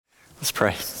Let's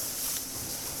pray.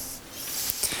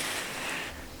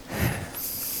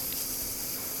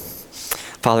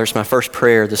 Father, it's my first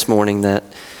prayer this morning that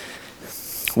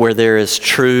where there is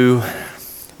true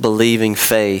believing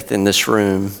faith in this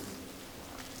room,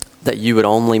 that you would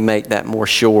only make that more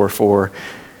sure for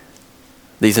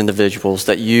these individuals,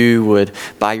 that you would,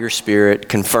 by your Spirit,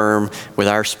 confirm with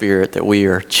our spirit that we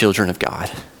are children of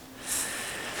God.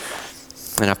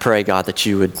 And I pray, God, that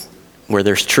you would, where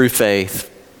there's true faith,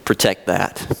 protect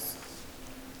that.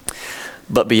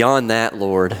 But beyond that,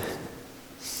 Lord,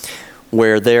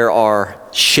 where there are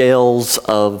shells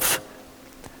of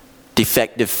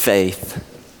defective faith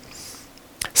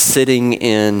sitting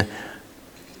in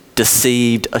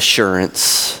deceived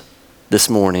assurance this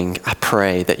morning, I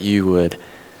pray that you would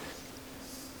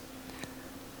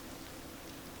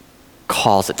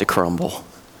cause it to crumble.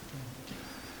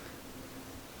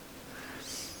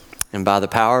 And by the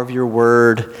power of your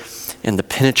word and the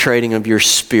penetrating of your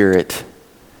Spirit,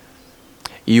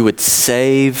 you would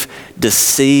save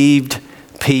deceived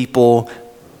people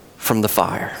from the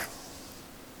fire.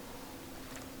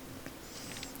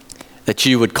 That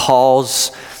you would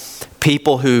cause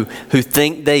people who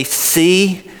think they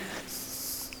see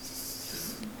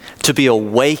to be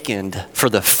awakened for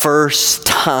the first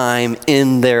time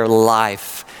in their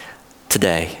life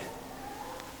today.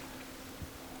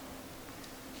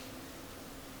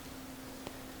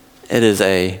 It is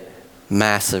a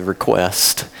massive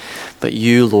request, but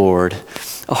you, Lord,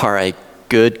 are a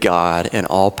good God and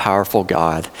all-powerful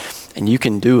God, and you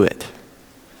can do it.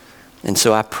 And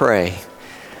so I pray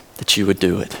that you would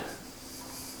do it.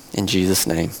 In Jesus'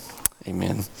 name,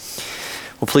 amen.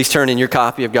 Well, please turn in your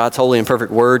copy of God's holy and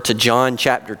perfect word to John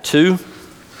chapter 2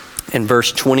 and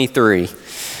verse 23.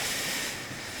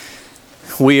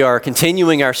 We are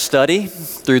continuing our study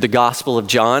through the Gospel of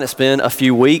John. It's been a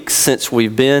few weeks since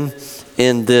we've been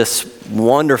in this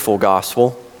wonderful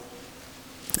gospel.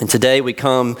 And today we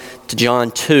come to John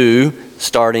 2,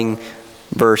 starting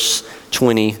verse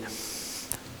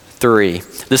 23.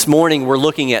 This morning we're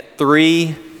looking at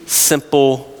 3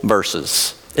 simple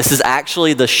verses. This is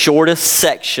actually the shortest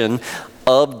section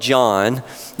of John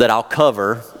that I'll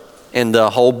cover in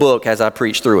the whole book as I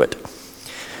preach through it.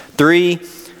 3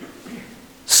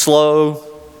 slow,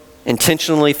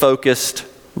 intentionally focused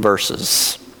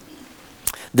verses.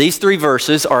 These 3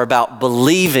 verses are about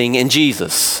believing in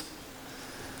Jesus.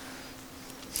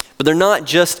 But they're not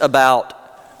just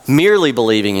about merely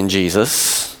believing in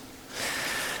Jesus.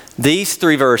 These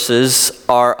 3 verses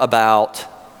are about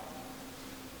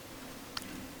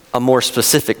a more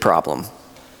specific problem.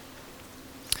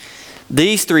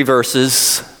 These 3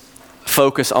 verses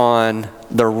focus on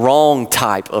the wrong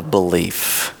type of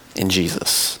belief in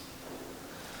Jesus.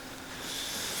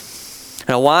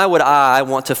 Now, why would I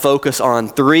want to focus on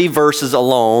 3 verses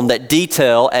alone that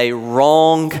detail a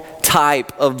wrong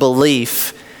type of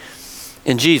belief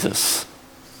in Jesus?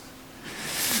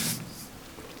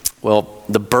 Well,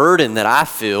 the burden that I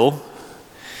feel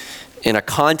in a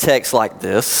context like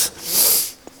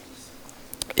this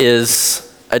is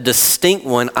a distinct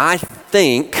one, I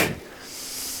think,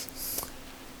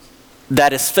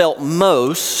 that is felt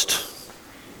most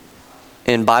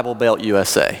in Bible Belt,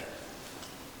 USA.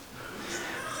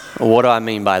 What do I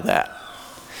mean by that?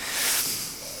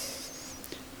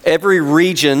 Every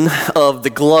region of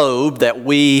the globe that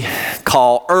we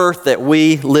call Earth, that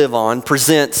we live on,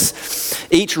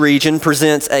 each region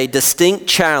presents a distinct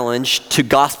challenge to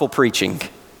gospel preaching.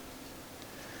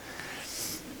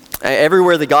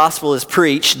 Everywhere the gospel is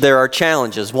preached, there are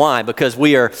challenges. Why? Because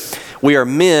we are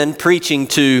men preaching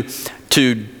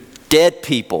to dead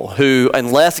people who,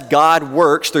 unless God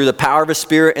works through the power of His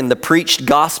Spirit and the preached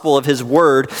gospel of His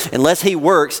word, unless He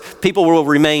works, people will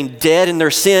remain dead in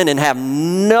their sin and have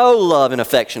no love and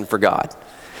affection for God.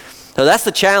 So that's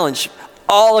the challenge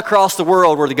all across the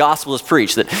world where the gospel is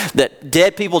preached, that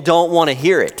dead people don't want to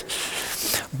hear it.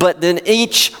 But then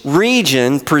each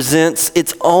region presents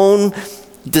its own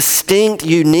distinct,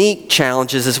 unique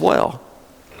challenges as well.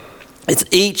 It's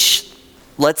each,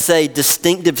 let's say,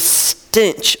 distinctive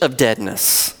stench of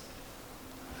deadness.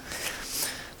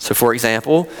 So, for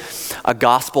example, a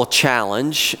gospel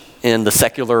challenge in the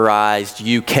secularized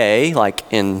UK, like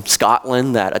in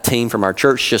Scotland, that a team from our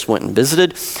church just went and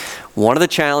visited. One of the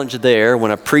challenges there,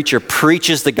 when a preacher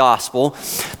preaches the gospel,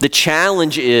 the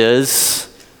challenge is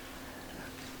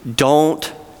don't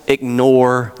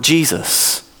ignore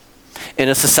Jesus. In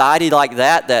a society like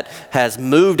that has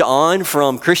moved on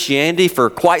from Christianity for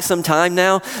quite some time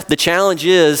now, the challenge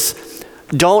is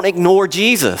don't ignore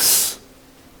Jesus.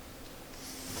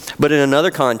 But in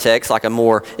another context, like a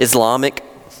more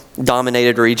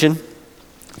Islamic-dominated region,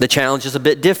 The challenge is a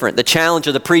bit different. The challenge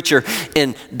of the preacher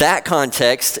in that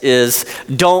context is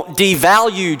don't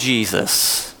devalue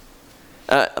Jesus.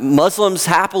 Muslims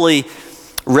happily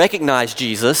recognize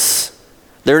Jesus.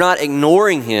 They're not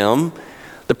ignoring him.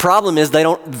 The problem is they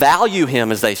don't value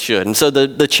him as they should. And so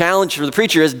the challenge for the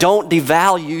preacher is don't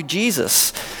devalue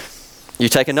Jesus. You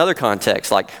take another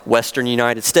context like Western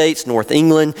United States, North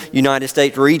England, United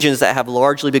States regions that have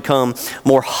largely become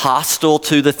more hostile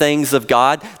to the things of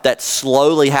God. That's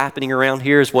slowly happening around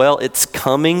here as well. It's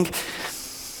coming.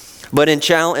 But in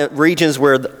regions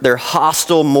where they're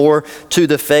hostile more to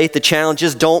the faith, the challenge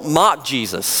is don't mock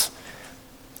Jesus.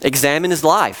 Examine his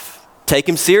life. Take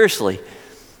him seriously.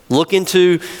 Look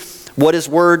into what his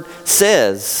word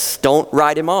says. Don't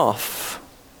write him off.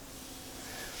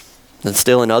 And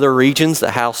still in other regions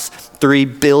that house 3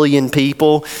 billion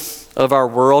people of our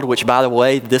world, which by the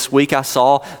way, this week I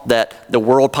saw that the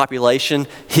world population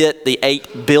hit the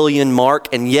 8 billion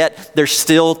mark, and yet there's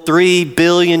still 3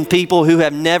 billion people who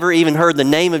have never even heard the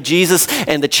name of Jesus.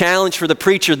 And the challenge for the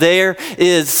preacher there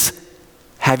is,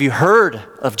 have you heard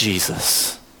of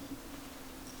Jesus?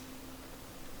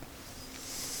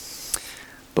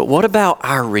 But what about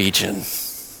our region?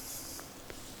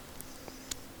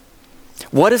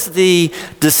 What is the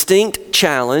distinct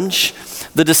challenge,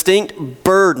 the distinct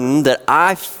burden that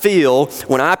I feel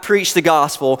when I preach the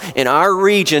gospel in our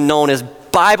region known as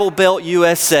Bible Belt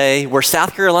USA, where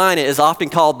South Carolina is often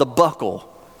called the Buckle?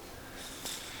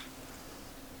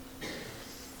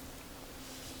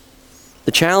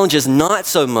 The challenge is not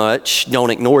so much don't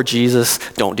ignore Jesus,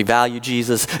 don't devalue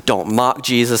Jesus, don't mock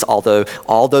Jesus, although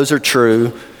all those are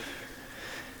true.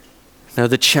 Now,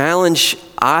 the challenge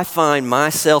I find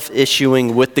myself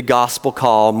issuing with the gospel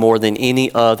call more than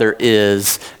any other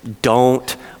is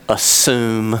don't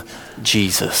assume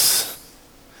Jesus.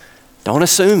 Don't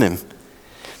assume him.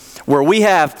 Where we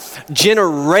have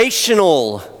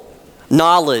generational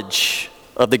knowledge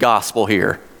of the gospel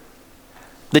here,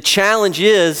 the challenge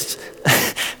is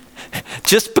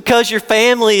just because your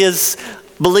family is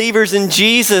believers in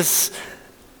Jesus,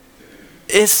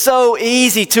 it's so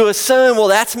easy to assume, well,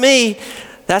 that's me,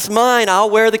 that's mine. I'll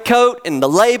wear the coat and the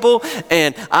label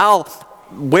and I'll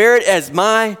wear it as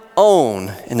my own.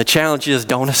 And the challenge is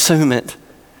don't assume it.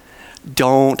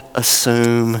 Don't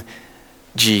assume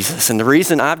Jesus. And the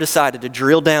reason I've decided to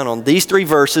drill down on these 3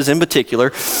 verses in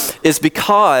particular is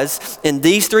because in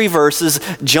these 3 verses,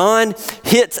 John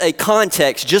hits a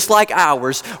context just like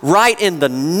ours right in the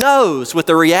nose with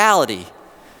the reality.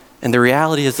 And the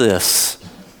reality is this.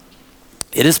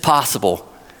 It is possible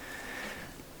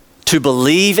to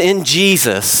believe in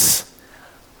Jesus,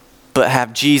 but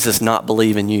have Jesus not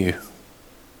believe in you.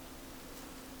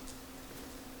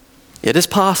 It is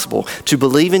possible to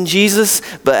believe in Jesus,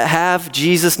 but have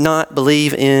Jesus not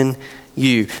believe in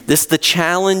you. This is the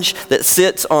challenge that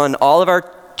sits on all of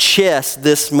our chests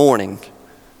this morning.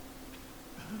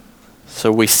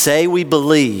 So we say we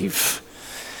believe.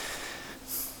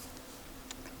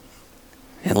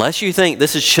 Unless you think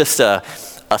this is just a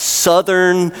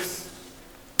Southern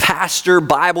pastor,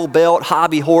 Bible Belt,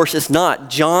 hobby horse, it's not.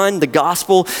 John, the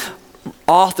gospel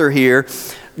author here,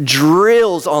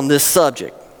 drills on this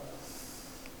subject.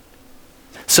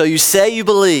 So you say you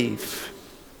believe.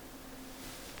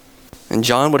 And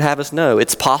John would have us know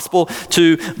it's possible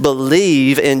to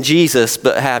believe in Jesus,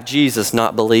 but have Jesus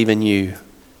not believe in you.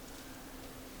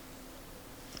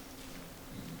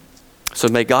 So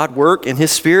may God work in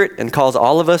his Spirit and cause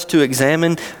all of us to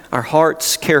examine our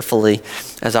hearts carefully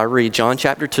as I read John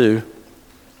chapter 2,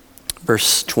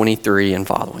 verse 23 and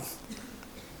following.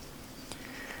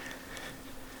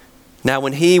 Now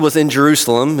when he was in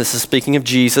Jerusalem, this is speaking of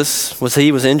Jesus,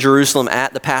 he was in Jerusalem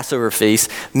at the Passover feast,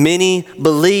 many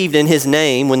believed in his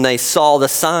name when they saw the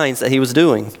signs that he was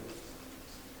doing.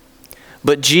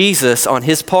 But Jesus, on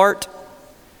his part,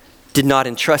 did not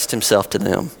entrust himself to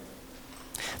them,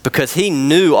 because he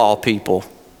knew all people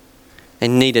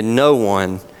and needed no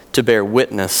one to bear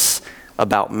witness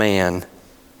about man,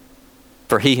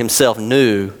 for he himself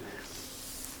knew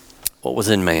what was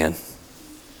in man.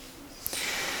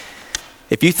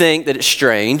 If you think that it's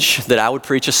strange that I would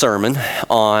preach a sermon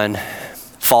on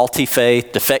faulty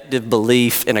faith, defective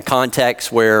belief in a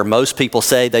context where most people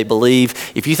say they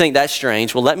believe, if you think that's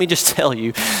strange, well, let me just tell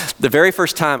you, the very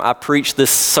first time I preached this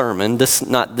sermon,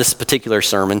 not this particular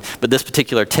sermon, but this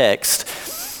particular text,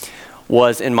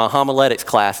 was in my homiletics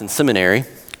class in seminary,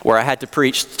 where I had to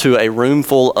preach to a room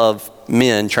full of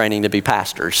men training to be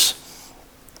pastors.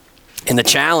 And the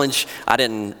challenge, I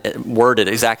didn't word it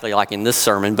exactly like in this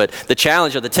sermon, but the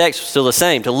challenge of the text was still the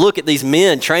same, to look at these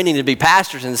men training to be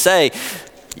pastors and say,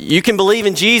 you can believe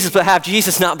in Jesus, but have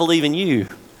Jesus not believe in you.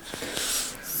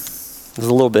 was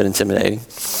a little bit intimidating.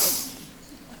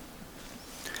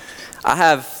 I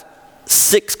have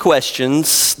 6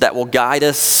 questions that will guide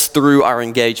us through our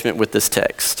engagement with this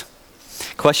text.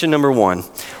 Question number 1,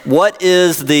 what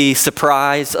is the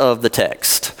surprise of the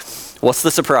text? What's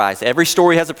the surprise? Every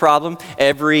story has a problem.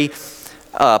 Every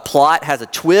plot has a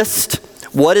twist.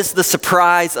 What is the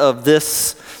surprise of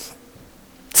this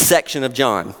section of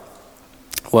John?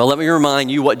 Well, let me remind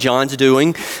you what John's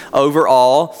doing.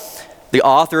 Overall, the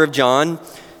author of John,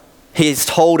 he's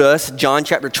told us, John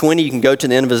chapter 20, you can go to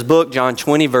the end of his book, John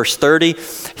 20, verse 30.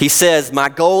 He says, my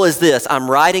goal is this. I'm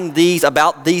writing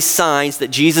about these signs that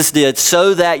Jesus did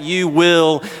so that you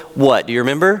will, what? Do you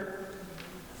remember?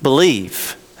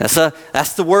 Believe.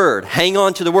 That's the word. Hang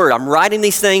on to the word. I'm writing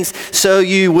these things so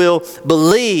you will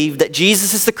believe that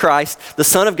Jesus is the Christ, the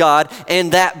Son of God,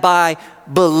 and that by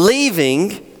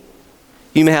believing,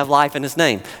 you may have life in his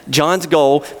name. John's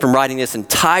goal from writing this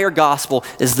entire gospel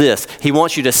is this. He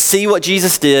wants you to see what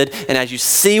Jesus did, and as you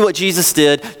see what Jesus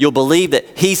did, you'll believe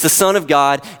that he's the Son of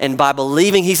God, and by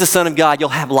believing he's the Son of God, you'll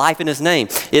have life in his name.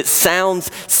 It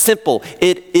sounds simple.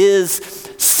 It is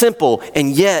simple, and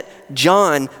yet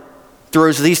John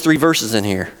throws these 3 verses in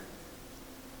here.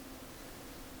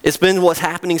 It's been what's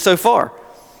happening so far.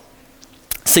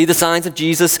 See the signs of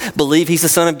Jesus, believe he's the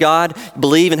Son of God,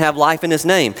 believe and have life in his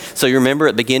name. So you remember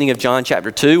at the beginning of John chapter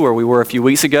 2, where we were a few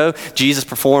weeks ago, Jesus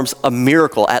performs a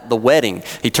miracle at the wedding.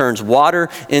 He turns water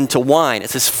into wine.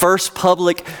 It's his first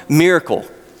public miracle.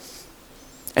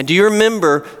 And do you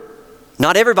remember,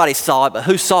 not everybody saw it, but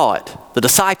who saw it? The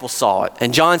disciples saw it.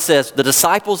 And John says the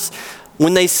disciples,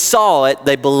 when they saw it,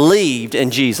 they believed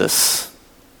in Jesus.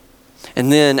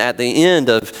 And then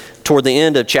toward the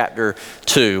end of chapter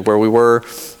 2, where we were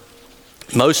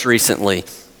most recently,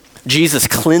 Jesus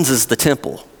cleanses the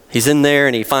temple. He's in there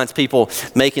and he finds people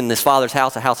making this Father's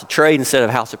house a house of trade instead of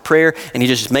a house of prayer, and he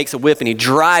just makes a whip and he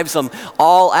drives them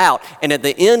all out. And at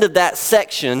the end of that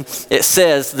section, it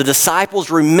says the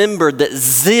disciples remembered that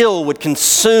zeal would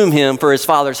consume him for his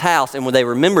Father's house, and when they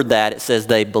remembered that, it says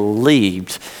they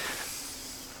believed.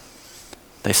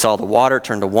 They saw the water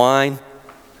turn to wine.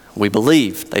 We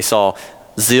believe. They saw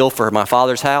zeal for my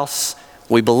Father's house.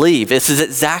 We believe. This is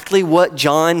exactly what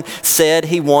John said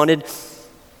he wanted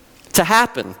to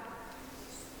happen.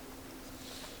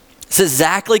 It's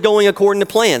exactly going according to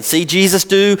plan. See Jesus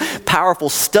do powerful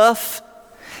stuff,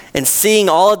 and seeing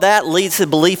all of that leads to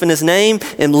belief in his name,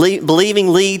 and believing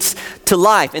leads to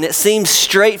life. And it seems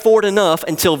straightforward enough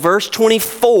until verse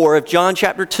 24 of John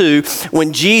chapter 2,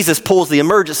 when Jesus pulls the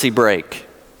emergency brake.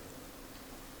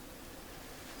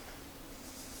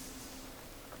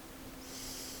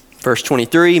 Verse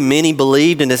 23, many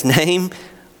believed in his name.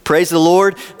 Praise the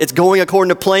Lord. It's going according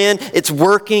to plan. It's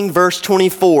working. Verse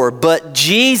 24, but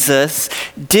Jesus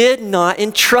did not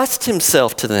entrust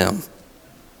himself to them.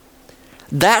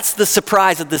 That's the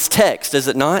surprise of this text, is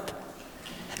it not?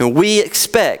 And we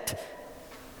expect.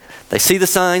 They see the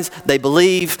signs, they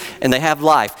believe, and they have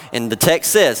life. And the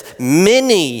text says,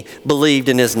 many believed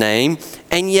in his name,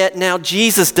 and yet now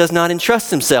Jesus does not entrust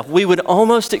himself. We would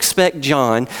almost expect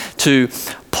John to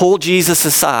pull Jesus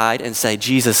aside and say,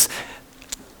 Jesus,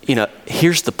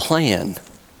 here's the plan.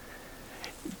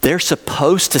 They're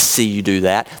supposed to see you do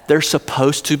that. They're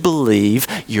supposed to believe.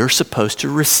 You're supposed to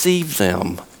receive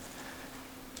them.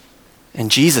 And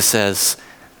Jesus says,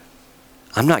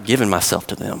 I'm not giving myself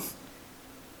to them.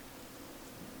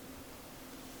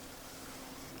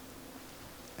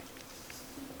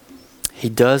 He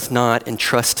does not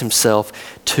entrust himself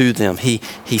to them. He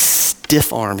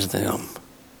stiff arms them.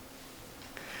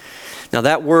 Now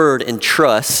that word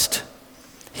entrust,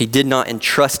 he did not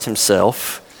entrust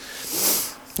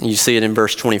himself. You see it in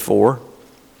verse 24.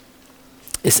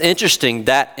 It's interesting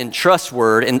that entrust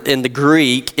word in the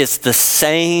Greek, it's the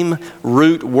same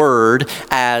root word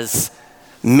as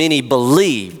many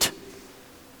believed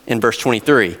in verse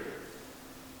 23.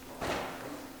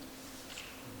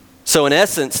 So in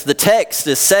essence, the text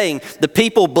is saying the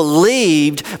people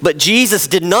believed, but Jesus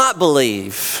did not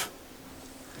believe.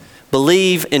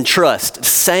 Believe and trust,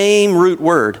 same root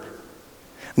word.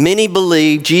 Many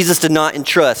believed, Jesus did not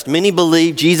entrust. Many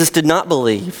believed, Jesus did not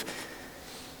believe.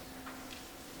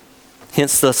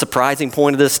 Hence the surprising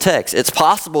point of this text. It's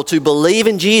possible to believe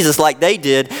in Jesus like they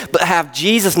did, but have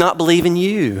Jesus not believe in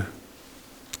you.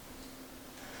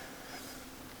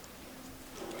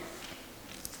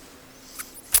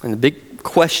 And the big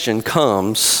question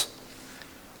comes,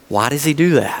 why does he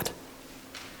do that?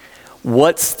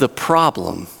 What's the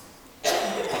problem?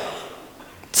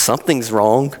 Something's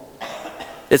wrong.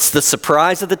 It's the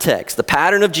surprise of the text, the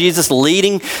pattern of Jesus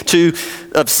leading to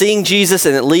of seeing Jesus,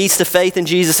 and it leads to faith in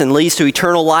Jesus and leads to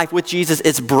eternal life with Jesus,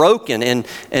 it's broken.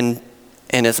 And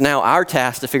it's now our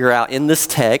task to figure out in this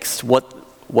text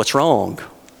what's wrong.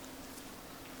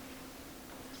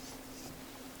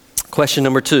 Question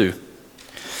number 2.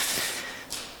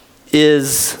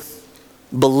 Is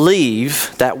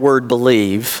believe, that word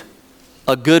believe,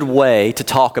 a good way to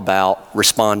talk about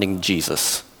responding to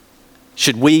Jesus?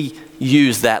 Should we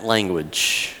use that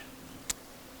language?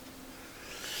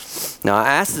 Now, I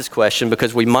ask this question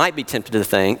because we might be tempted to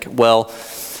think, well,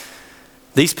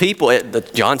 these people,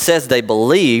 John says they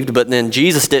believed, but then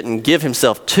Jesus didn't give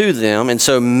himself to them, and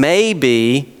so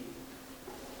maybe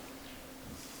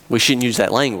we shouldn't use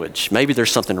that language. Maybe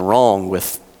there's something wrong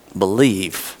with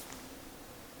believe.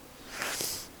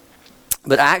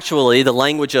 But actually, the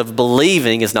language of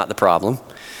believing is not the problem.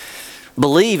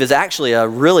 Believe is actually a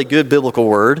really good biblical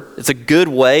word. It's a good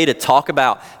way to talk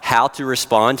about how to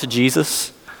respond to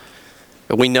Jesus.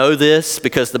 We know this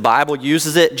because the Bible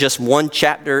uses it just one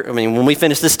chapter. I mean, when we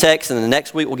finish this text and the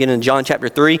next week we'll get into John chapter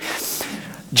 3.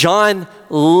 John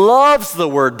loves the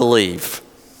word believe.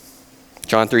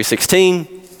 John 3:16,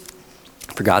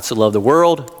 for God so loved the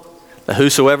world, that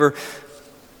whosoever,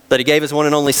 that he gave his one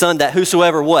and only son, that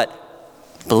whosoever what?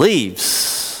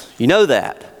 Believes. You know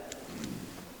that.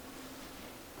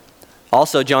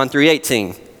 Also John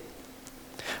 3:18.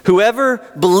 Whoever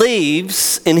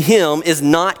believes in him is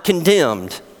not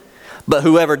condemned, but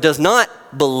whoever does not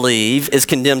believe is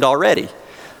condemned already.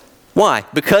 Why?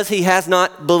 Because he has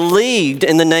not believed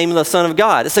in the name of the Son of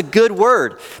God. It's a good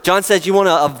word. John says you want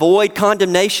to avoid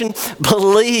condemnation?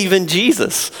 Believe in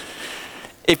Jesus.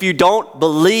 If you don't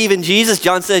believe in Jesus,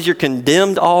 John says you're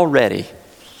condemned already.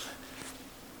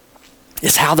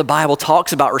 It's how the Bible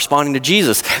talks about responding to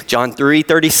Jesus. John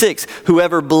 3:36,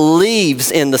 whoever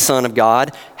believes in the Son of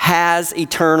God has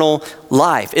eternal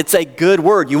life. It's a good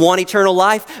word. You want eternal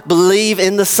life? Believe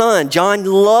in the Son. John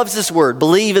loves this word.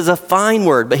 Believe is a fine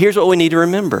word, but here's what we need to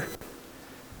remember.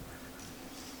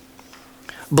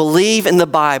 Believe in the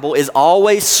Bible is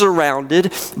always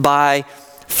surrounded by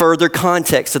further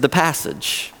context of the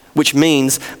passage, which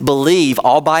means believe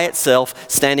all by itself,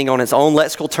 standing on its own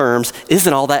lexical terms,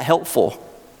 isn't all that helpful.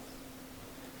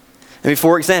 I mean,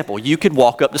 for example, you could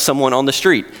walk up to someone on the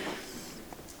street.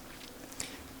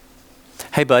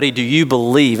 Hey, buddy, do you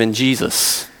believe in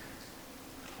Jesus?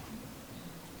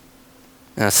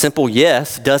 Now, a simple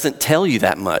yes doesn't tell you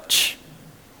that much.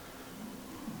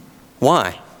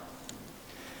 Why?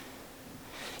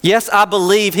 Yes, I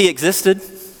believe he existed.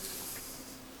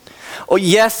 Oh,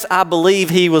 yes, I believe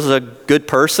he was a good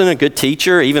person, a good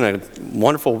teacher, even a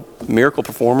wonderful miracle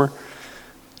performer.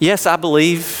 Yes, I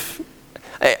believe.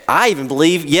 I even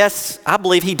believe, yes, I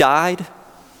believe he died.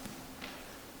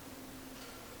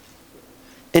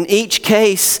 In each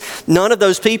case, none of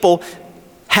those people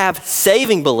have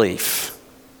saving belief.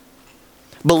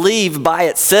 Believe by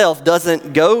itself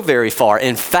doesn't go very far.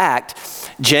 In fact,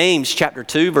 James chapter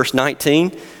 2, verse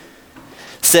 19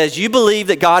 says, you believe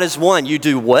that God is one, you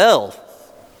do well.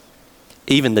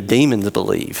 Even the demons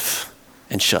believe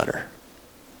and shudder.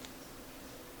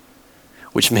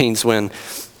 Which means when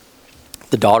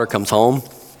the daughter comes home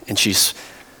and she's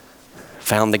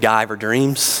found the guy of her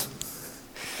dreams,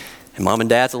 and mom and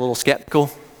dad's a little skeptical,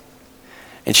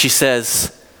 and she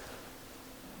says,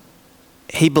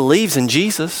 he believes in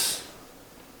Jesus.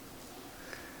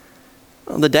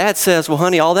 Well, the dad says, well,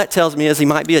 honey, all that tells me is he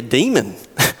might be a demon.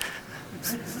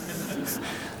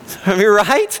 I mean,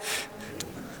 right?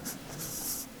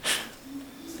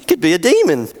 He could be a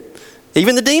demon.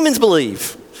 Even the demons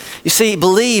believe. You see,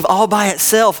 believe all by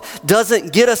itself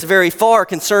doesn't get us very far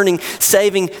concerning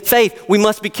saving faith. We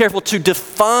must be careful to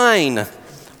define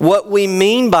what we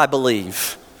mean by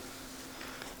believe,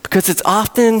 because it's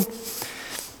often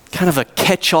kind of a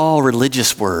catch-all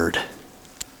religious word.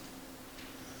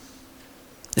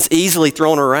 It's easily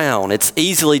thrown around. It's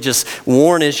easily just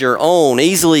worn as your own,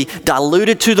 easily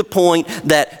diluted to the point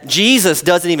that Jesus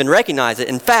doesn't even recognize it.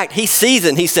 In fact, he sees it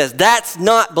and he says, that's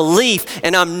not belief,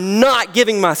 and I'm not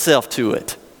giving myself to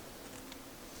it.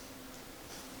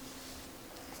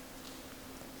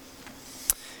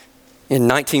 In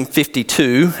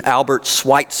 1952, Albert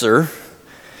Schweitzer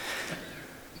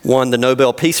won the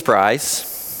Nobel Peace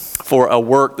Prize for a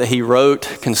work that he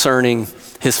wrote concerning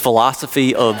his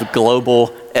philosophy of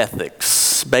global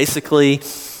ethics. Basically,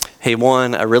 he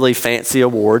won a really fancy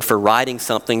award for writing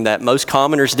something that most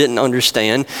commoners didn't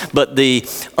understand, but the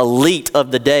elite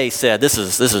of the day said, this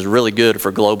is really good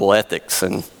for global ethics,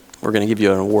 and we're going to give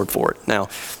you an award for it. Now,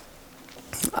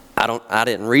 I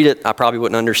didn't read it. I probably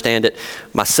wouldn't understand it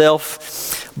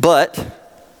myself, but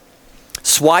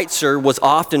Schweitzer was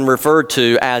often referred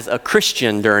to as a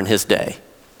Christian during his day,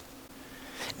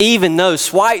 even though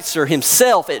Schweitzer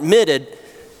himself admitted,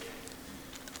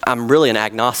 I'm really an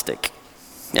agnostic.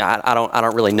 Yeah, I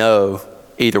don't really know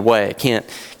either way.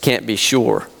 Can't be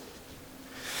sure.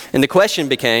 And the question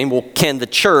became, well, can the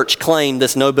church claim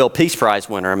this Nobel Peace Prize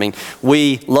winner? I mean,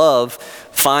 we love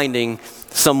finding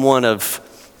someone of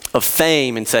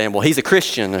fame and saying, well, he's a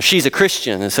Christian or she's a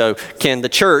Christian. And so can the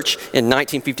church in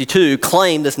 1952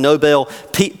 claim this Nobel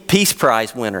Peace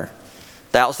Prize winner?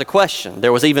 That was the question.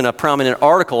 There was even a prominent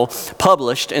article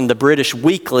published in the British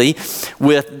Weekly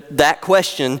with that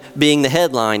question being the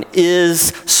headline,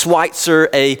 is Schweitzer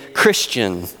a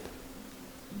Christian?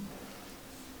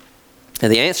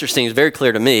 And the answer seems very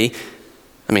clear to me.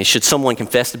 I mean, should someone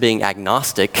confess to being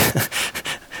agnostic?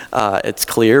 It's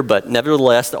clear, but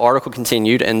nevertheless, the article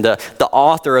continued, and the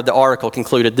author of the article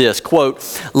concluded this,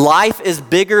 quote, life is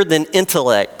bigger than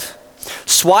intellect.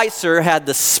 Schweitzer had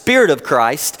the Spirit of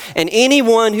Christ, and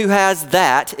anyone who has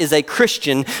that is a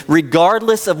Christian,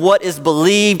 regardless of what is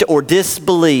believed or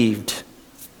disbelieved.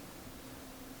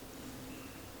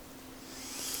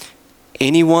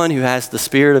 Anyone who has the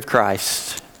Spirit of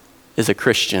Christ is a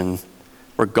Christian,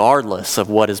 regardless of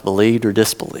what is believed or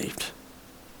disbelieved.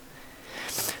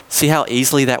 See how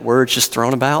easily that word's just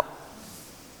thrown about?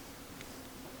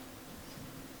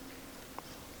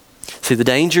 See, the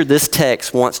danger this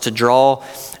text wants to draw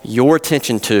your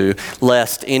attention to,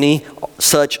 lest any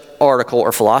such article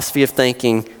or philosophy of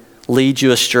thinking lead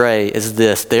you astray, is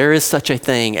this. There is such a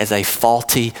thing as a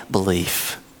faulty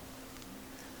belief.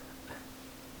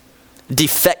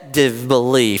 Defective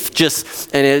belief.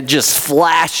 And it just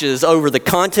flashes over the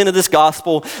content of this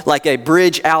gospel like a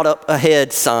bridge out up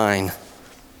ahead sign.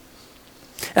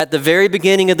 At the very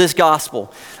beginning of this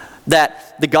gospel,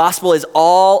 that the gospel is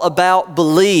all about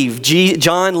believe.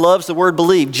 John loves the word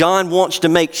believe. John wants to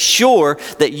make sure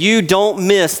that you don't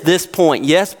miss this point.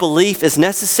 Yes, belief is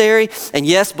necessary, and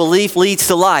yes, belief leads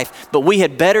to life, but we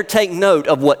had better take note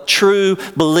of what true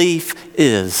belief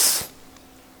is.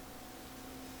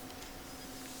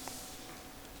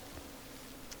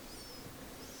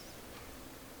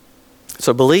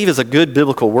 So believe is a good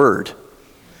biblical word,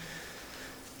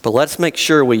 but let's make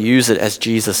sure we use it as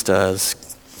Jesus does.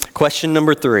 Question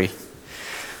number 3.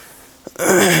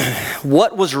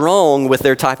 What was wrong with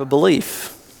their type of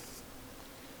belief?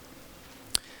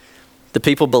 The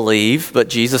people believe, but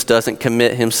Jesus doesn't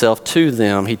commit himself to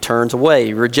them. He turns away.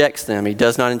 He rejects them. He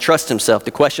does not entrust himself.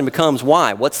 The question becomes,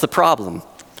 why? What's the problem?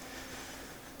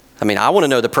 I mean, I want to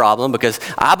know the problem because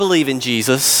I believe in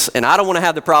Jesus, and I don't want to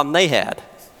have the problem they had.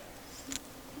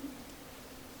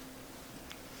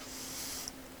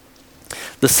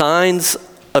 The signs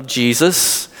of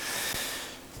Jesus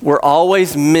were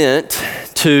always meant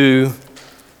to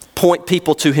point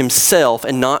people to himself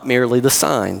and not merely the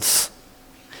signs.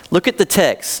 Look at the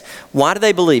text. Why do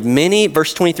they believe?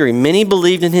 Verse 23, many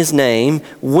believed in his name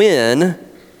when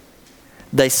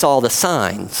they saw the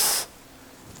signs.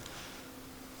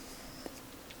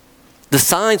 The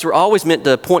signs were always meant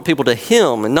to point people to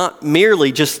him and not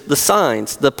merely just the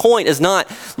signs. The point is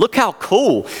not, look how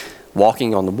cool.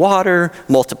 Walking on the water,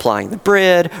 multiplying the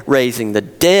bread, raising the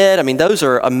dead. I mean, those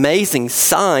are amazing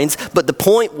signs, but the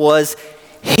point was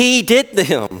he did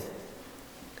them.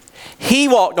 He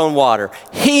walked on water.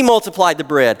 He multiplied the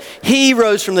bread. He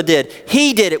rose from the dead.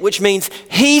 He did it, which means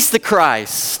he's the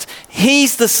Christ.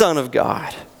 He's the Son of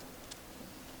God.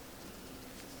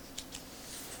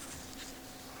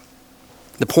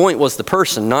 The point was the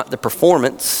person, not the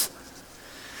performance.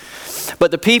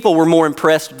 But the people were more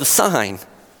impressed with the sign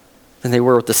than they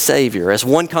were with the Savior. As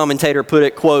one commentator put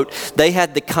it, quote, they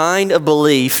had the kind of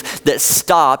belief that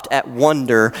stopped at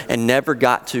wonder and never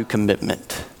got to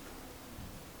commitment.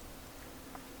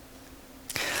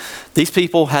 These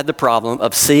people had the problem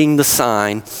of seeing the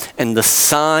sign, and the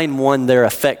sign won their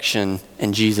affection,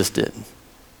 and Jesus didn't.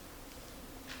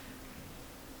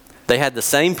 They had the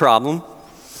same problem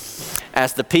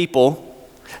as the people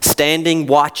standing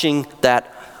watching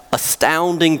that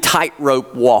astounding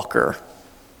tightrope walker.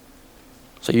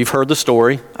 So you've heard the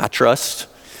story, I trust.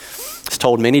 It's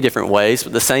told many different ways,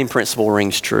 but the same principle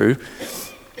rings true.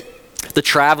 The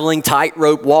traveling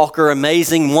tightrope walker,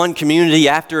 amazing one community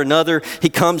after another. He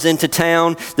comes into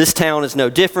town. This town is no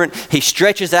different. He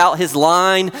stretches out his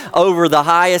line over the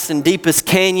highest and deepest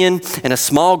canyon, and a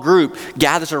small group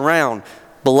gathers around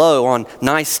below on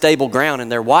nice stable ground,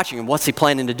 and they're watching him. What's he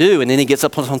planning to do? And then he gets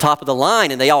up on top of the line,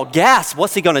 and they all gasp.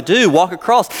 What's he going to do? Walk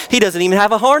across. He doesn't even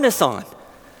have a harness on.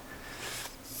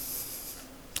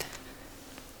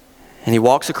 And he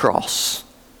walks across.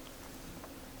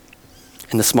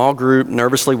 And the small group,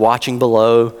 nervously watching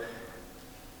below,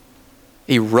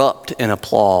 erupt in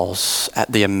applause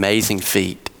at the amazing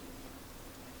feat.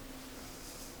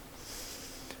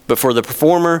 But for the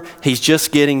performer, he's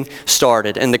just getting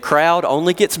started. And the crowd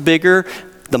only gets bigger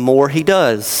the more he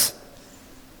does.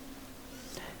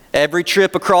 Every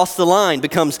trip across the line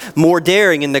becomes more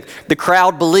daring, and the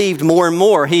crowd believed more and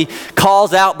more. He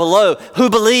calls out below, "Who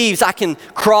believes I can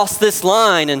cross this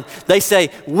line?" And they say,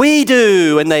 "We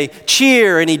do." And they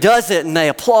cheer, and he does it, and they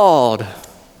applaud.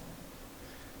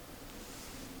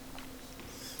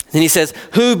 Then he says,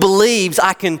 "Who believes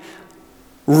I can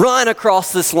run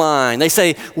across this line?" They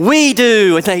say, "We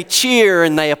do." And they cheer,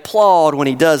 and they applaud when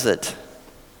he does it.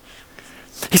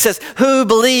 He says, "Who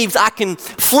believes I can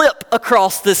flip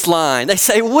across this line?" They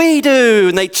say, "We do."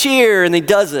 And they cheer, and he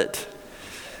does it.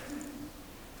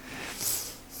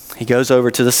 He goes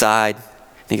over to the side,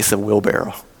 and he gets a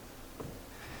wheelbarrow.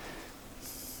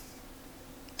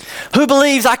 "Who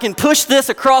believes I can push this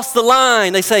across the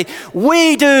line?" They say,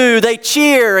 "We do." They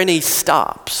cheer, and he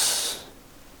stops.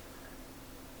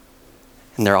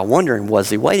 And they're all wondering, what's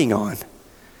he waiting on?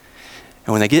 And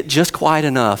when they get just quiet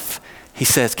enough, he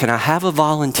says, "Can I have a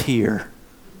volunteer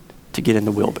to get in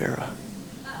the wheelbarrow?"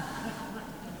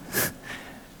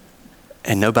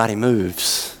 And nobody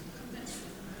moves.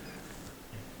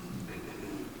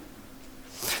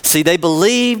 See, they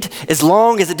believed as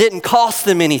long as it didn't cost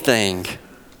them anything.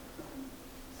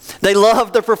 They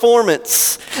loved the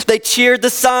performance. They cheered the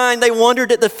sign. They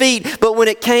wondered at the feat. But when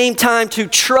it came time to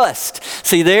trust,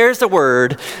 see, there's the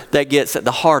word that gets at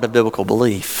the heart of biblical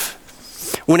belief.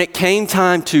 When it came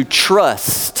time to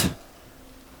trust,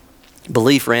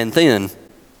 belief ran thin.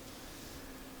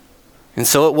 And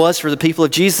so it was for the people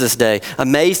of Jesus' day.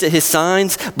 Amazed at his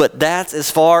signs, but that's as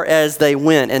far as they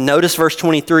went. And notice verse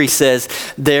 23 says,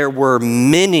 there were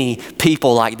many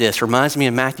people like this. Reminds me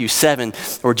of Matthew 7,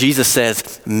 where Jesus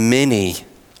says, many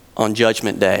on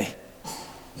Judgment Day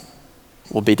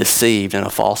will be deceived in a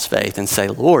false faith and say,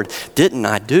 "Lord, didn't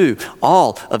I do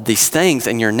all of these things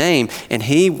in your name?" And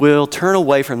he will turn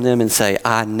away from them and say,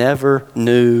 "I never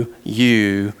knew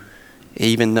you,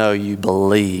 even though you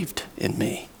believed in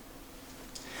me."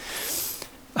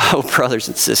 Oh, brothers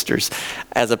and sisters,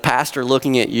 as a pastor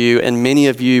looking at you and many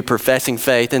of you professing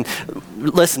faith, and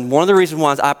listen, one of the reasons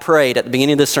why I prayed at the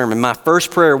beginning of this sermon, my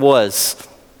first prayer was,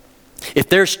 if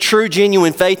there's true,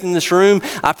 genuine faith in this room,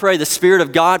 I pray the Spirit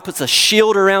of God puts a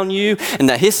shield around you and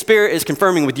that His Spirit is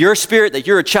confirming with your spirit that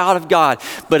you're a child of God.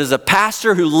 But as a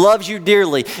pastor who loves you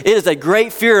dearly, it is a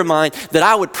great fear of mine that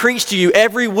I would preach to you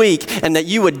every week and that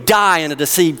you would die in a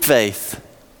deceived faith.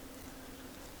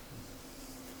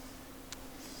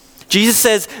 Jesus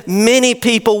says many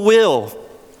people will.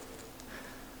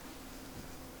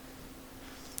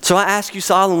 So I ask you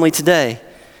solemnly today,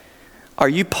 are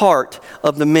you part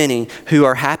of the many who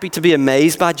are happy to be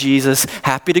amazed by Jesus,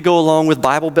 happy to go along with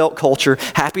Bible Belt culture,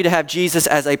 happy to have Jesus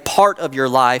as a part of your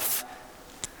life,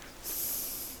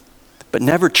 but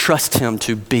never trust Him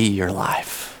to be your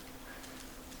life?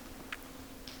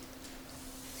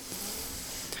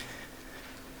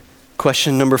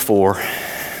 Question number 4.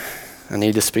 I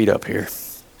need to speed up here.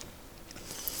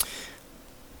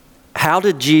 How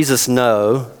did Jesus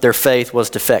know their faith was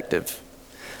defective?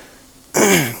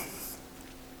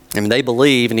 I mean, they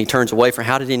believe and He turns away from.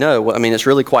 How did He know? Well, I mean, it's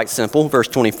really quite simple. Verse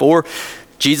 24,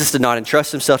 Jesus did not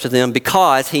entrust Himself to them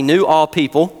because He knew all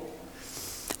people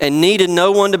and needed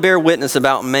no one to bear witness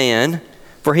about man,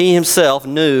 for He Himself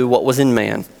knew what was in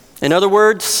man. In other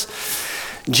words,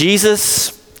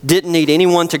 Jesus didn't need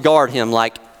anyone to guard Him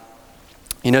like,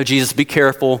 Jesus, be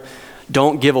careful.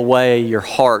 Don't give away your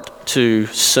heart too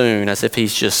soon, as if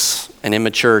He's just an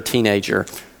immature teenager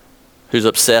who's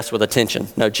obsessed with attention.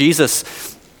 No,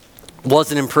 Jesus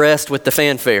wasn't impressed with the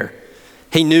fanfare.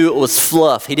 He knew it was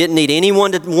fluff. He didn't need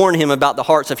anyone to warn Him about the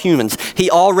hearts of humans. He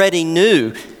already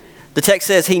knew. The text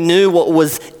says He knew what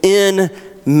was in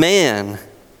man.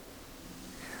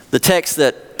 The text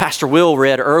that Pastor Will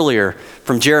read earlier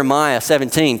from Jeremiah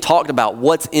 17 talked about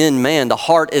what's in man. The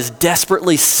heart is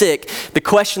desperately sick. The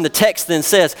question, the text then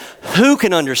says, who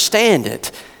can understand it?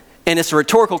 And it's a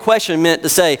rhetorical question meant to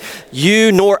say,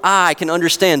 you nor I can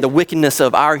understand the wickedness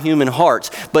of our human hearts.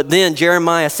 But then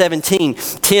Jeremiah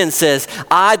 17:10 says,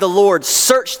 I, the Lord,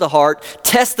 search the heart,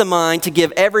 test the mind to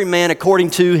give every man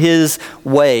according to his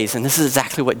ways. And this is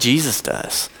exactly what Jesus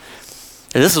does.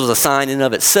 And this was a sign in and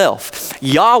of itself.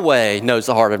 Yahweh knows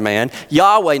the heart of man.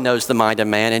 Yahweh knows the mind of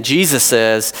man. And Jesus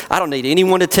says, I don't need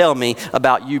anyone to tell me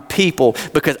about you people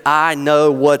because I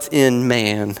know what's in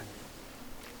man.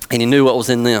 And He knew what was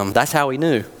in them. That's how He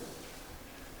knew.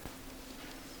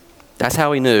 That's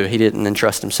how He knew He didn't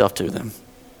entrust Himself to them.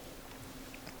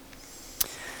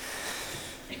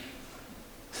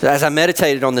 As I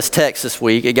meditated on this text this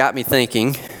week, it got me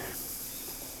thinking.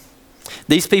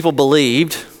 These people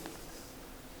believed,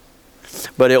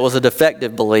 but it was a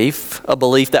defective belief, a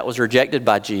belief that was rejected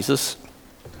by Jesus.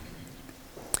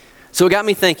 So it got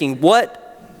me thinking, what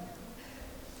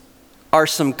are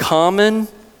some common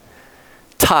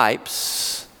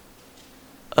types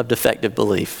of defective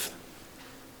belief?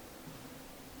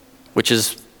 Which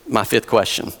is my fifth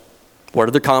question. What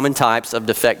are the common types of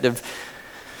defective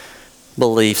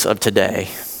beliefs of today?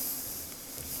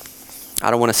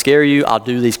 I don't want to scare you. I'll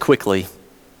do these quickly.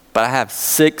 But I have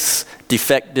 6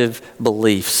 defective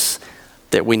beliefs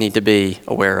that we need to be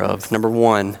aware of. Number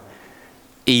 1,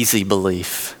 easy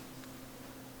belief.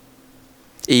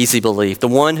 Easy belief. The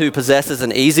one who possesses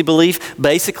an easy belief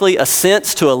basically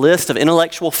assents to a list of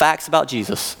intellectual facts about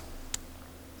Jesus.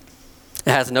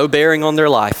 It has no bearing on their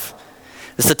life.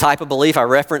 It's the type of belief I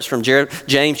referenced from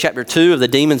James chapter 2 of the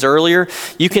demons earlier.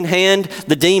 You can hand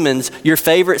the demons your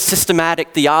favorite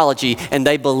systematic theology and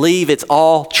they believe it's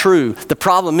all true. The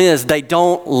problem is they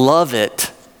don't love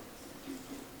it.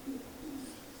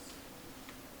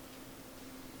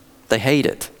 They hate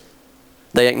it.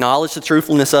 They acknowledge the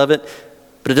truthfulness of it,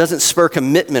 but it doesn't spur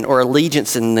commitment or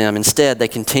allegiance in them. Instead, they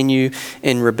continue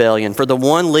in rebellion. For the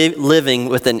one living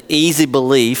with an easy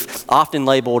belief, often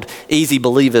labeled easy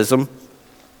believism,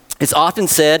 it's often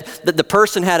said that the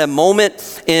person had a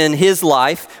moment in his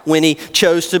life when he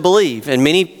chose to believe. And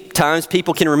many times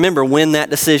people can remember when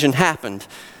that decision happened.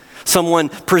 Someone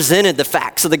presented the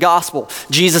facts of the gospel.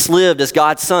 Jesus lived as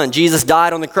God's son. Jesus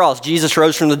died on the cross. Jesus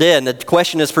rose from the dead. And the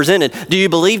question is presented, do you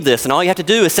believe this? And all you have to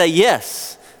do is say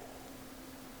yes.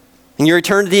 And your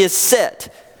eternity is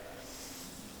set.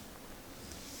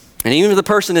 And even if the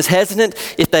person is hesitant,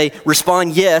 if they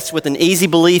respond yes with an easy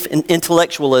belief in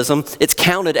intellectualism, it's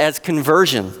counted as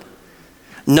conversion.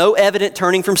 No evident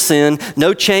turning from sin,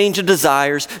 no change of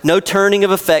desires, no turning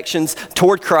of affections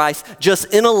toward Christ,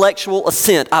 just intellectual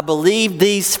assent. I believe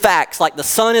these facts, like the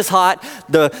sun is hot,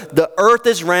 the earth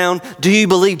is round. Do you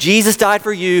believe Jesus died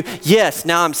for you? Yes,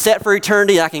 now I'm set for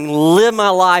eternity. I can live my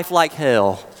life like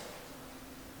hell.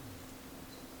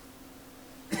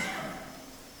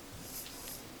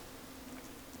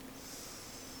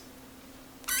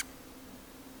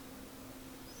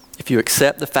 If you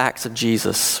accept the facts of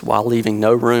Jesus while leaving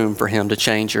no room for him to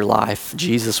change your life,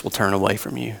 Jesus will turn away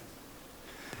from you.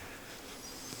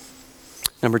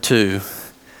 Number 2,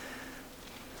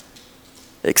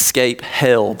 escape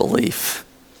hell belief.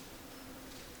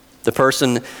 The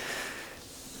person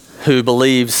who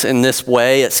believes in this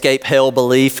way, escape hell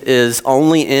belief, is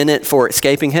only in it for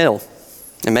escaping hell.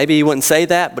 And maybe he wouldn't say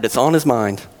that, but it's on his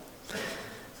mind.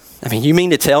 I mean, you mean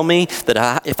to tell me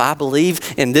that if I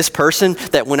believe in this person,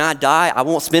 that when I die, I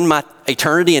won't spend my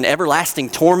eternity in everlasting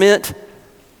torment?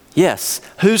 Yes.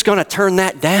 Who's going to turn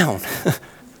that down?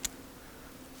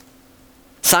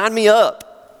 Sign me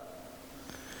up.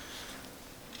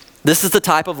 This is the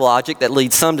type of logic that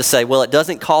leads some to say, well, it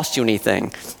doesn't cost you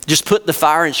anything. Just put the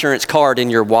fire insurance card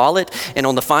in your wallet, and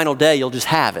on the final day, you'll just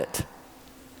have it.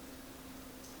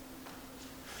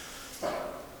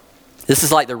 This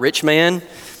is like the rich man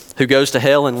who goes to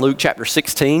hell in Luke chapter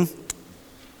 16.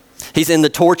 He's in the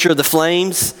torture of the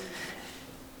flames.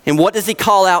 And what does he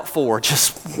call out for?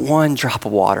 Just one drop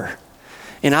of water.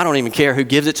 And I don't even care who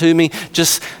gives it to me.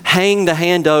 Just hang the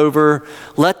hand over,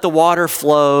 let the water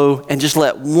flow, and just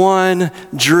let one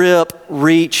drip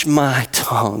reach my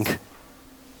tongue.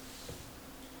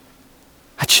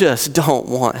 I just don't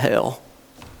want hell.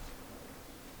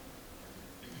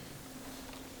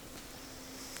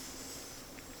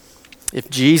 If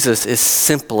Jesus is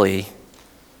simply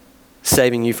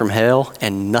saving you from hell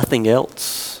and nothing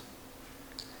else,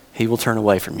 he will turn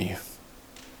away from you.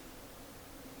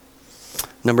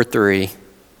 Number 3,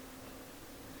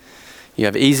 you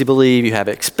have easy belief, you have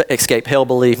escape hell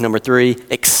belief. Number 3,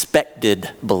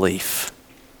 expected belief.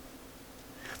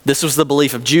 This was the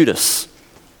belief of Judas.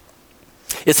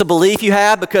 It's a belief you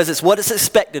have because it's what is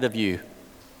expected of you.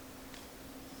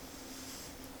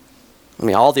 I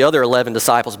mean, all the other 11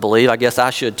 disciples believe. I guess I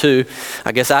should too.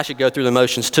 I guess I should go through the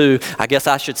motions too. I guess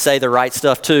I should say the right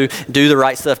stuff too, do the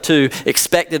right stuff too,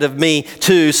 expected of me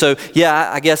too. So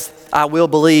yeah, I guess I will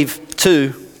believe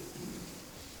too.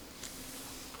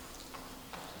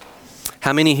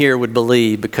 How many here would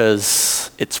believe because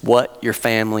it's what your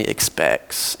family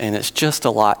expects and it's just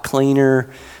a lot cleaner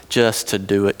just to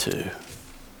do it too?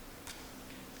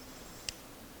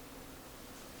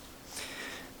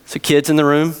 So kids in the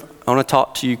room, I want to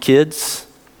talk to you kids.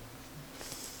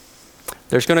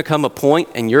 There's going to come a point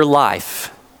in your life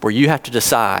where you have to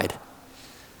decide,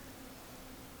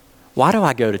 why do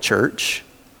I go to church?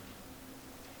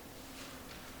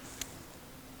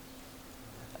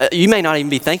 You may not even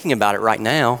be thinking about it right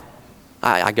now.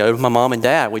 I go with my mom and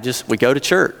dad. We go to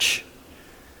church.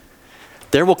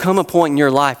 There will come a point in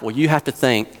your life where you have to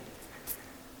think,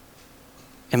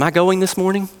 am I going this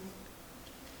morning?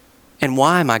 And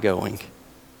why am I going?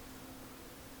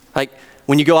 Like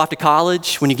when you go off to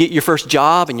college, when you get your first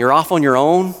job and you're off on your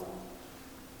own,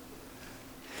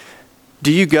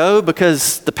 do you go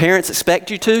because the parents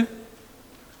expect you to?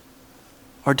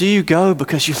 Or do you go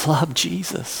because you love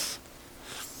Jesus?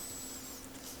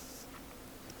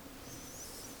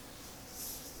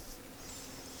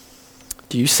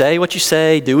 Do you say what you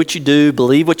say, do what you do,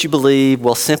 believe what you believe,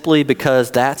 well, simply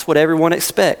because that's what everyone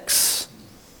expects?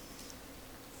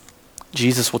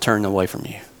 Jesus will turn away from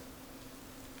you.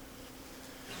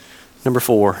 Number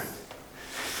 4,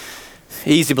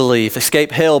 easy belief,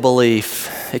 escape hell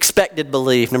belief, expected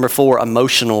belief. Number 4,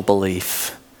 emotional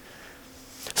belief.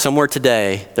 Somewhere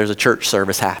today, there's a church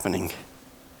service happening.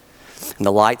 And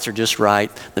the lights are just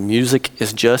right. The music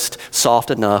is just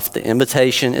soft enough. The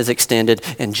invitation is extended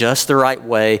in just the right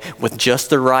way, with just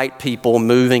the right people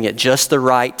moving at just the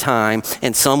right time,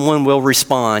 and someone will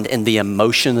respond in the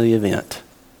emotion of the event.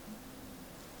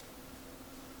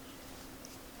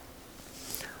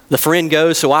 The friend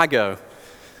goes, so I go.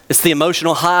 It's the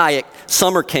emotional high at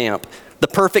summer camp, the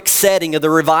perfect setting of the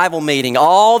revival meeting.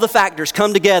 All the factors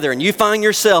come together and you find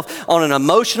yourself on an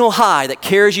emotional high that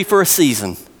carries you for a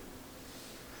season.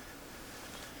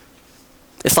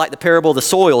 It's like the parable of the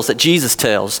soils that Jesus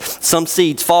tells. Some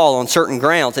seeds fall on certain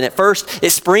grounds, and at first it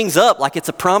springs up like it's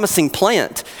a promising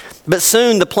plant. But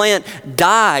soon the plant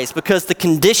dies because the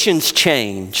conditions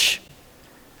change.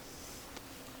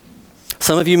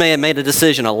 Some of you may have made a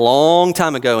decision a long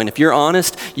time ago, and if you're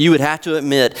honest, you would have to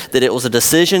admit that it was a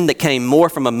decision that came more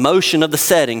from emotion of the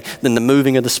setting than the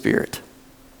moving of the Spirit.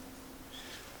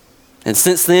 And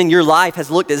since then, your life has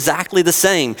looked exactly the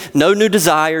same. No new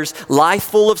desires, life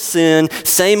full of sin,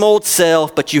 same old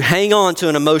self, but you hang on to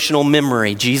an emotional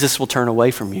memory. Jesus will turn away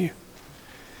from you.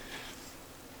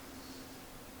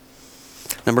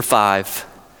 Number 5,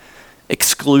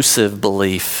 exclusive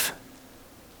belief.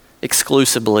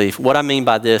 Exclusive belief. What I mean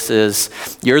by this is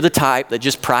you're the type that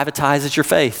just privatizes your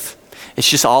faith. It's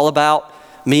just all about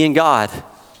me and God.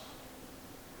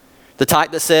 The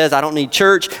type that says, I don't need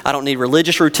church, I don't need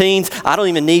religious routines, I don't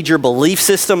even need your belief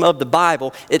system of the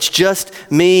Bible. It's just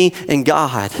me and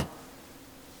God.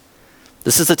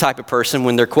 This is the type of person,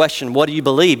 when they're questioned, what do you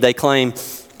believe? They claim,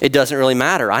 it doesn't really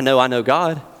matter. I know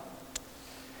God.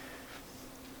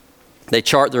 They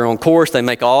chart their own course. They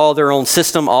make all their own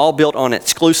system, all built on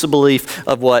exclusive belief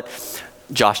of what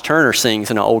Josh Turner sings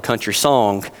in an old country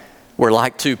song. We're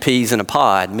like two peas in a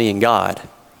pod, me and God.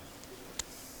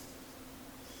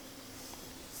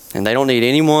 And they don't need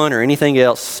anyone or anything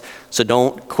else, so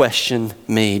don't question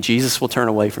me. Jesus will turn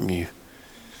away from you.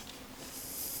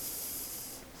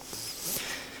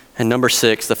 And number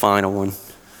 6, the final one.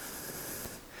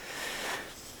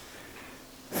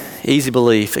 Easy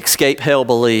belief, escape hell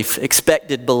belief,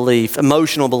 expected belief,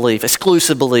 emotional belief,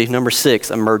 exclusive belief. Number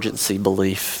 6, emergency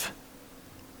belief.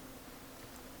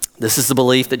 This is the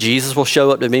belief that Jesus will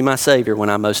show up to be my Savior when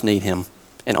I most need Him,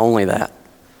 and only that.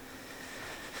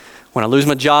 When I lose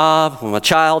my job, when my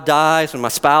child dies, when my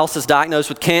spouse is diagnosed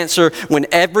with cancer, when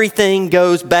everything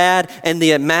goes bad and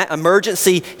the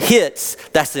emergency hits,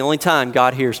 that's the only time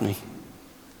God hears me.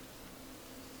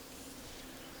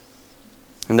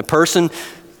 And the person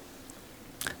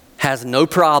has no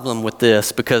problem with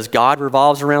this because God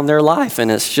revolves around their life,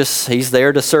 and it's just He's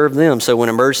there to serve them. So when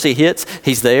emergency hits,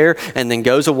 He's there and then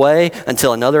goes away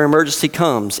until another emergency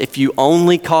comes. If you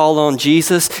only call on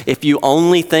Jesus, if you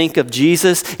only think of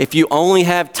Jesus, if you only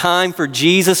have time for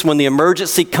Jesus when the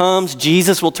emergency comes,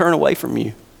 Jesus will turn away from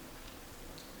you.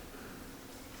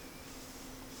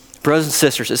 Brothers and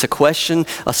sisters, it's a question,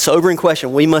 a sobering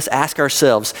question we must ask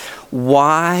ourselves.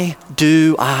 Why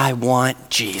do I want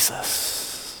Jesus?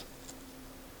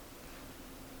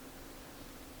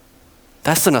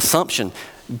 That's an assumption.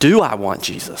 Do I want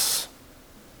Jesus?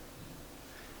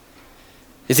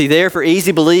 Is He there for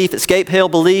easy belief, escape hell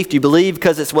belief? Do you believe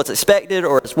because it's what's expected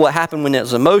or it's what happened when it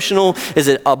was emotional? Is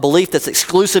it a belief that's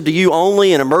exclusive to you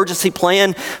only, an emergency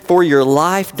plan for your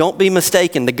life? Don't be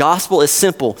mistaken. The gospel is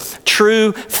simple.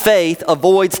 True faith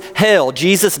avoids hell.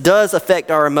 Jesus does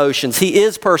affect our emotions. He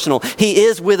is personal. He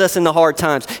is with us in the hard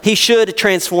times. He should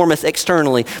transform us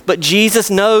externally. But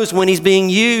Jesus knows when He's being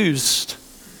used.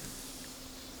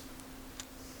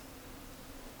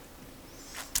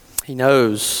 He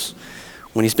knows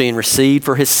when He's being received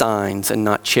for His signs and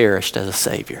not cherished as a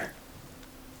Savior.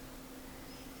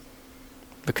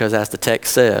 Because as the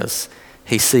text says,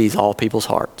 He sees all people's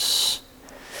hearts.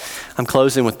 I'm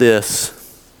closing with this.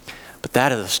 But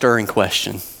that is a stirring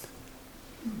question.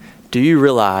 Do you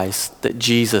realize that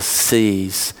Jesus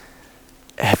sees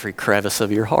every crevice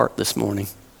of your heart this morning?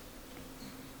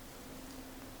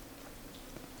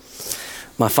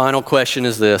 My final question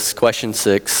is this, question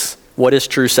 6. What is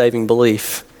true saving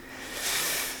belief?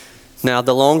 Now,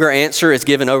 the longer answer is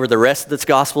given over the rest of this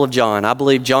Gospel of John. I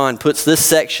believe John puts this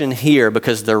section here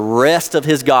because the rest of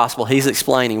his Gospel, he's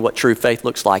explaining what true faith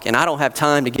looks like. And I don't have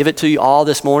time to give it to you all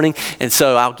this morning, and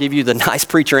so I'll give you the nice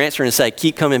preacher answer and say,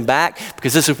 keep coming back,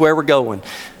 because this is where we're going.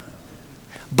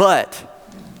 But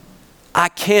I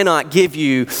cannot give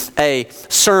you a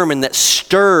sermon that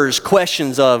stirs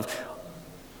questions of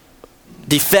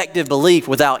defective belief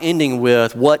without ending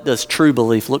with, what does true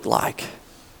belief look like?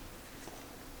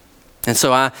 And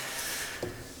so I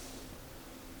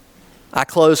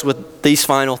close with these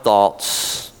final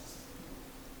thoughts.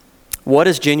 What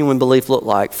does genuine belief look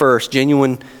like? First,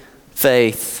 genuine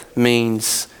faith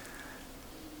means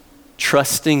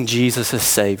trusting Jesus as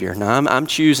Savior. Now, I'm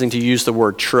choosing to use the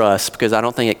word trust because I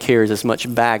don't think it carries as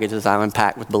much baggage as I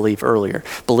unpacked with belief earlier.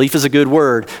 Belief is a good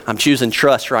word. I'm choosing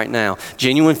trust right now.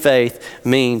 Genuine faith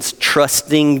means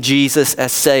trusting Jesus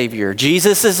as Savior.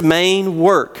 Jesus' main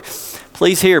work,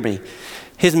 please hear me,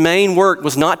 his main work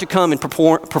was not to come and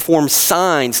perform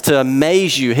signs to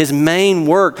amaze you. His main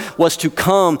work was to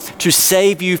come to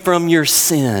save you from your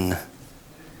sin.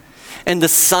 And the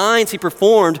signs he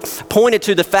performed pointed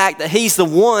to the fact that he's the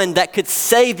one that could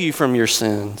save you from your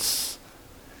sins.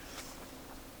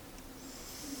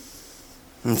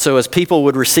 And so as people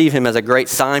would receive him as a great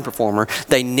sign performer,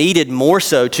 they needed more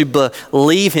so to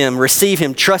believe him, receive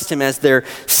him, trust him as their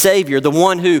Savior, the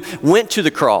one who went to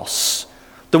the cross,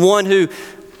 the one who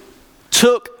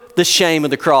took the shame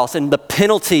of the cross and the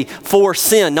penalty for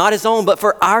sin, not his own, but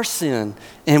for our sin.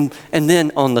 And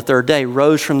then on the third day,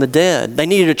 rose from the dead. They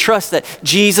needed to trust that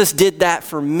Jesus did that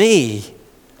for me.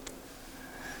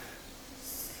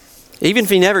 Even if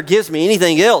he never gives me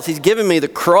anything else, he's given me the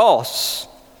cross.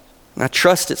 And I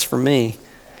trust it's for me.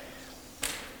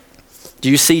 Do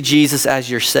you see Jesus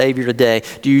as your Savior today?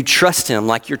 Do you trust him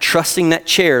like you're trusting that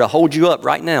chair to hold you up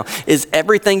right now? Is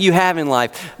everything you have in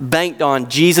life banked on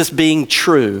Jesus being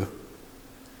true?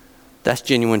 That's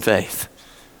genuine faith.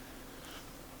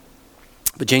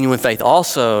 But genuine faith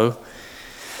also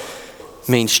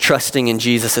means trusting in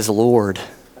Jesus as Lord.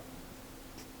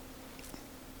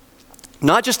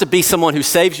 Not just to be someone who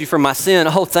saves you from my sin.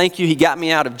 Oh, thank you, he got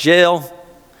me out of jail.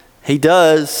 He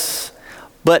does.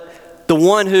 But the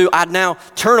one who I now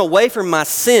turn away from my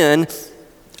sin,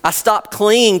 I stop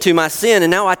clinging to my sin,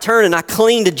 and now I turn and I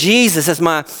cling to Jesus as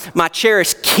my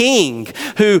cherished King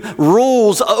who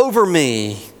rules over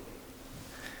me.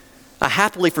 I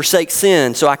happily forsake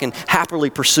sin so I can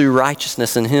happily pursue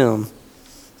righteousness in him.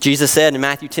 Jesus said in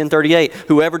Matthew 10:38,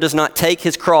 whoever does not take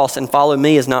his cross and follow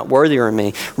me is not worthy of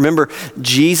me. Remember,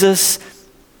 Jesus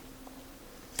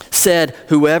said,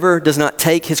 whoever does not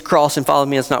take his cross and follow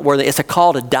me is not worthy. It's a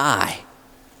call to die.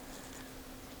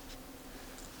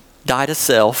 Die to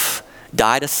self,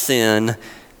 die to sin,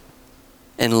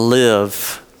 and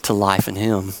live to life in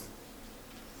him.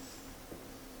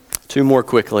 Two more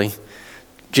quickly.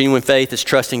 Genuine faith is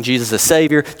trusting Jesus as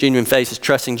Savior. Genuine faith is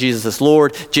trusting Jesus as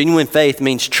Lord. Genuine faith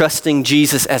means trusting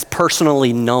Jesus as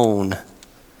personally known.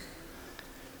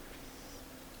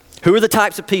 Who are the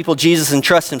types of people Jesus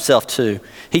entrusts himself to?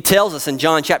 He tells us in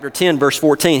John chapter 10, verse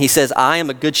 14, he says, I am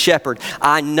a good shepherd.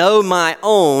 I know my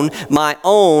own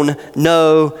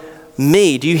know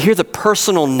me. Do you hear the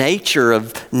personal nature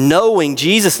of knowing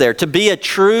Jesus there? To be a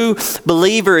true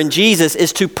believer in Jesus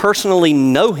is to personally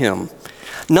know him.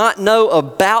 Not know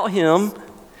about him,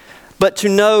 but to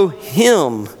know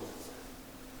him.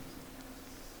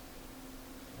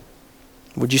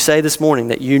 Would you say this morning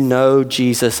that you know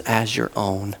Jesus as your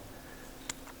own?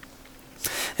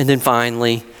 And then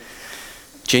finally,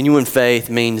 genuine faith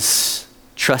means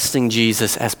trusting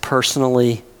Jesus as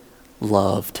personally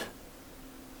loved.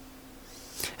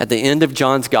 At the end of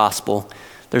John's gospel,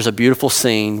 there's a beautiful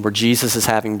scene where Jesus is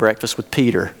having breakfast with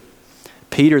Peter.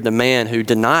 Peter, the man who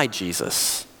denied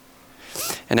Jesus.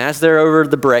 And as they're over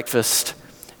the breakfast,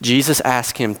 Jesus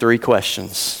asked him 3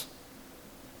 questions.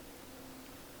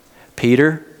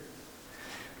 Peter,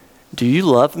 do you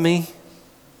love me?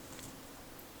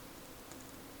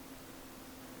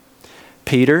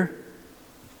 Peter,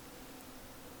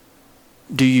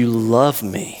 do you love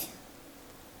me?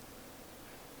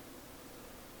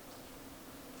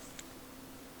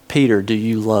 Peter, do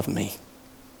you love me?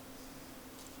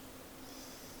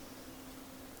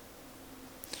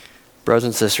 Brothers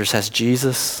and sisters, has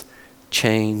Jesus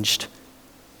changed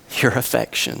your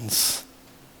affections?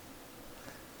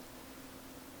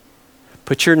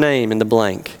 Put your name in the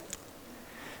blank.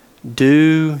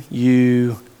 Do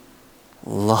you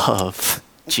love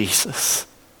Jesus?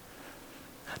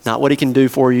 Not what he can do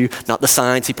for you, not the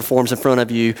signs he performs in front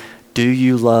of you. Do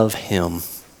you love him?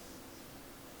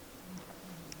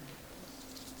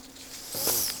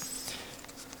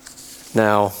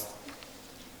 Now,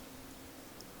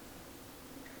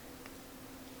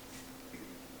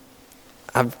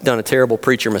 I've done a terrible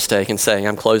preacher mistake in saying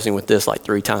I'm closing with this like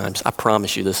 3 times. I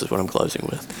promise you this is what I'm closing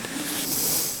with.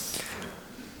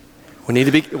 We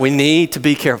need to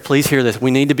be careful. Please hear this.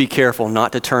 We need to be careful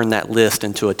not to turn that list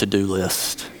into a to-do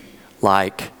list.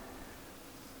 Like,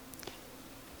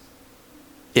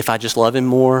 if I just love him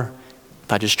more,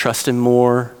 if I just trust him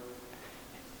more,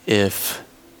 if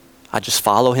I just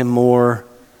follow him more,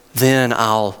 then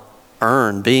I'll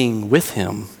earn being with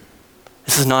him.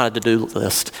 This is not a to-do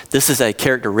list. This is a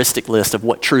characteristic list of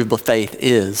what true faith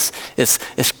is. It's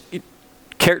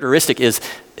characteristic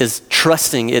is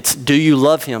trusting. It's, do you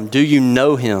love him? Do you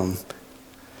know him?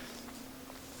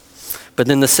 But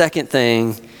then the second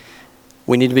thing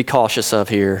we need to be cautious of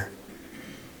here,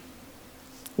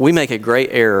 we make a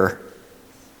great error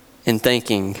in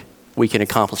thinking we can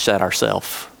accomplish that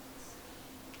ourselves.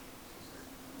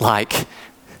 Like,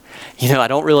 I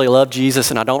don't really love Jesus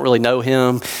and I don't really know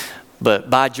him,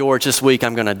 but by George, this week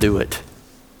I'm going to do it.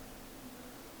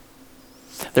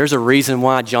 There's a reason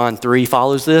why John 3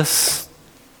 follows this,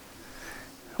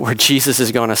 where Jesus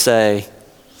is going to say,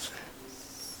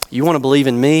 you want to believe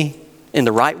in me in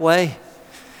the right way?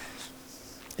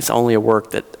 It's only a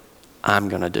work that I'm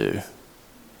going to do.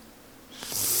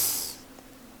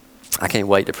 I can't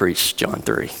wait to preach John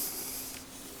 3.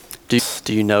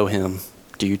 Do you know him?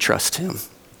 Do you trust him?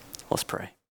 Let's pray.